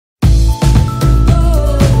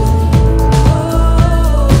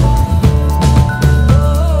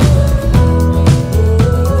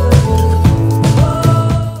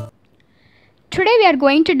are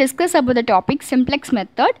going to discuss about the topic Simplex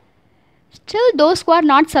Method. Still, those who are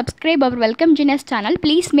not subscribed our Welcome Genius channel,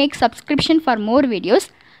 please make subscription for more videos.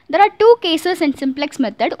 There are two cases in Simplex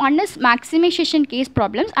Method. One is maximization case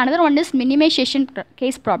problems, another one is minimization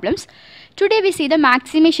case problems. Today we see the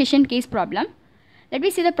maximization case problem. Let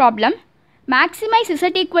me see the problem. Maximize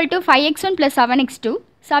z equal to 5x1 plus 7x2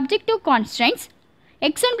 subject to constraints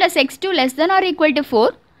x1 plus x2 less than or equal to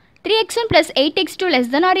 4, 3x1 plus 8x2 less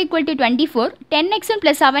than or equal to 24, 10x1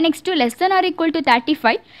 plus 7x2 less than or equal to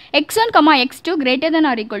 35, x1 comma x2 greater than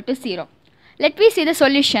or equal to 0. Let me see the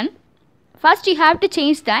solution. First you have to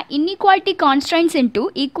change the inequality constraints into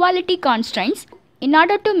equality constraints in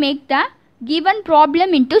order to make the given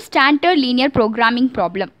problem into standard linear programming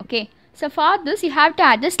problem. Okay. So for this you have to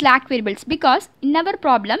add the slack variables, because in our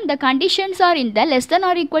problem the conditions are in the less than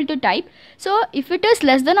or equal to type. So if it is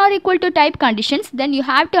less than or equal to type conditions, then you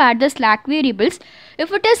have to add the slack variables.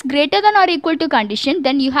 If it is greater than or equal to condition,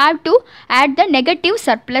 then you have to add the negative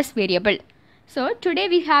surplus variable. So today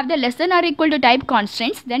we have the less than or equal to type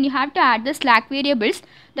constraints, then you have to add the slack variables.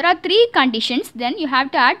 There are three conditions, then you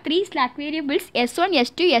have to add three slack variables s1,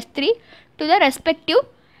 s2, s3 to the respective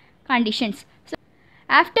conditions.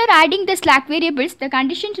 After adding the slack variables, the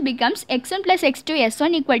conditions becomes x1 plus x2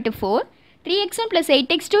 s1 equal to 4, 3x1 plus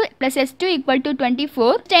 8x2 plus s2 equal to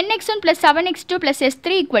 24, 10x1 plus 7x2 plus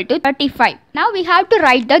s3 equal to 35. Now we have to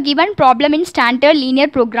write the given problem in standard linear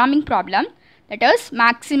programming problem, that is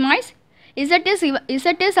maximize. Z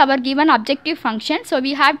is our given objective function, so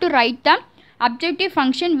we have to write the objective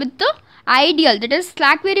function with the ideal, that is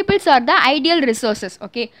slack variables are the ideal resources.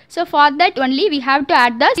 Okay, so for that only we have to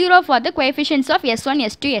add the 0 for the coefficients of s1,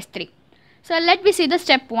 s2, s3. So let me see the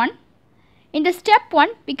step 1. In the step 1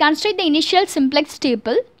 we construct the initial simplex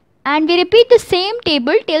table and we repeat the same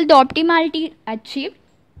table till the optimality achieved.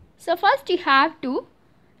 So first you have to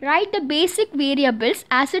write the basic variables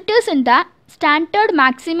as it is in the standard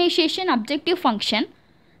maximization objective function.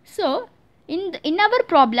 So in our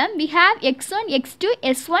problem we have x1, x2,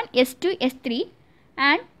 s1, s2, s3,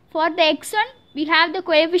 and for the x1 we have the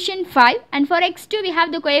coefficient 5, and for x2 we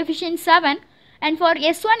have the coefficient 7, and for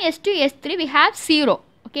s1, s2, s3 we have 0,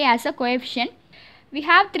 okay, as a coefficient. We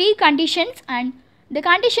have three conditions and the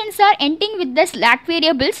conditions are ending with the slack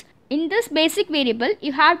variables. In this basic variable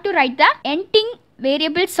you have to write the ending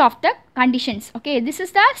variables of the conditions. Okay, this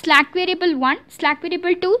is the slack variable 1, slack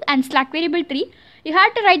variable 2 and slack variable 3. You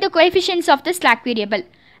have to write the coefficients of the slack variable.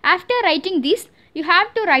 After writing these, you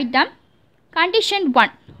have to write the condition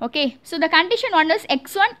 1. Okay, so the condition 1 is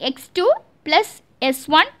x1, x2 plus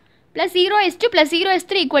s1 plus 0 s2 plus 0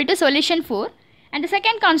 s3 equal to solution 4, and the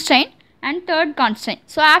second constraint and third constraint.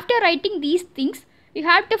 So after writing these things, you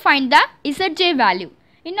have to find the zj value.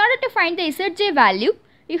 In order to find the zj value,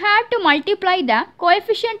 you have to multiply the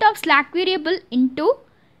coefficient of slack variable into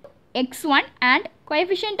x1 and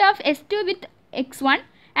coefficient of s2 with x1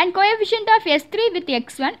 and coefficient of s3 with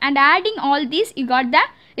x1, and adding all these you got the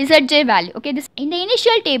zj value. Okay, this in the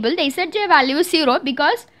initial table the zj value is 0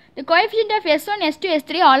 because the coefficient of s1, s2,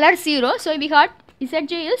 s3 all are 0, so we got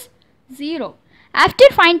zj is 0. After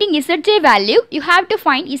finding zj value, you have to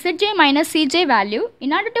find zj minus cj value.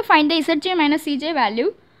 In order to find the zj minus cj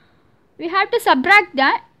value, we have to subtract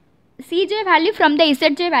the cj value from the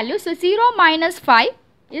zj value. So 0 minus 5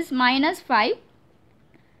 is minus 5.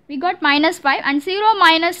 We got minus 5, and 0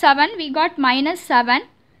 minus 7 we got minus 7,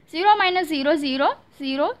 0 minus 0, 0,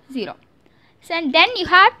 0, 0. So and then you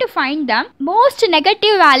have to find the most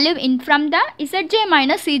negative value in from the zj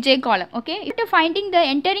minus cj column. Okay, after finding the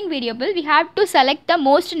entering variable, we have to select the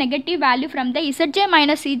most negative value from the zj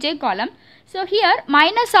minus cj column. So here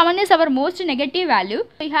minus 7 is our most negative value,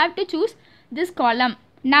 so you have to choose this column.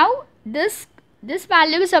 Now this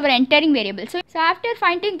value is our entering variable. So after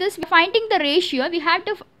finding this, finding the ratio, we have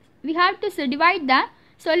to divide the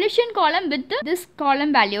solution column with this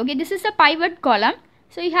column value. Okay, this is a pivot column,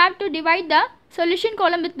 so you have to divide the solution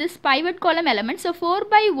column with this pivot column element. So 4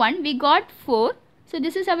 by 1 we got 4, so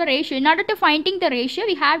this is our ratio. In order to finding the ratio,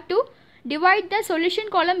 we have to divide the solution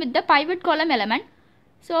column with the pivot column element.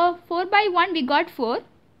 So 4 by 1 we got 4,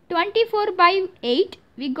 24 by 8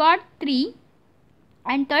 we got 3,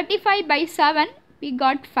 and 35 by 7 we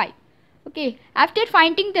got 5. Okay, after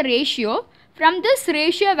finding the ratio, from this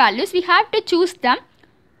ratio values we have to choose the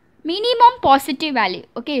minimum positive value.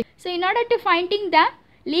 Okay, so in order to finding the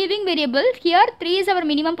leaving variable, here 3 is our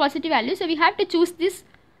minimum positive value, so we have to choose this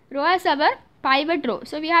row as our pivot row.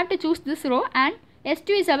 So we have to choose this row, and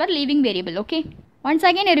s2 is our leaving variable. Okay, once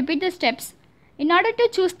again I repeat the steps. In order to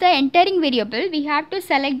choose the entering variable, we have to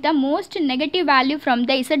select the most negative value from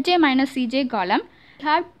the zj minus cj column.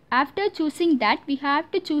 After choosing that, we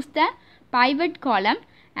have to choose the pivot column,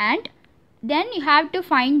 and then you have to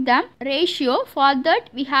find the ratio. For that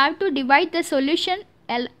we have to divide the solution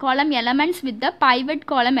column elements with the pivot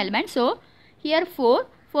column element. So here 4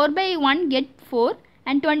 by 1 get 4,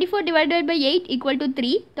 and 24 divided by 8 equal to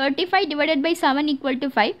 3, 35 divided by 7 equal to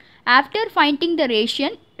 5. After finding the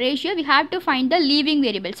ratio we have to find the leaving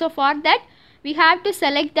variable. So for that we have to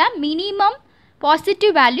select the minimum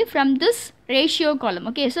positive value from this ratio column.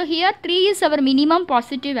 Okay, so here 3 is our minimum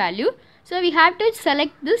positive value, so we have to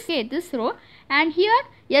select this row, and here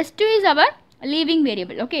s2 is our leaving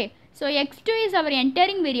variable. Okay, so x2 is our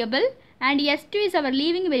entering variable and s2 is our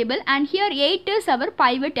leaving variable, and here 8 is our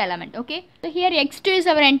pivot element. Okay, so here x2 is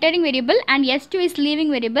our entering variable and s2 is leaving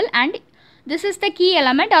variable, and this is the key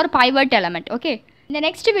element or pivot element. Okay, in the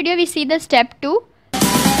next video we see the step 2.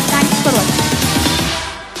 Thanks for watching.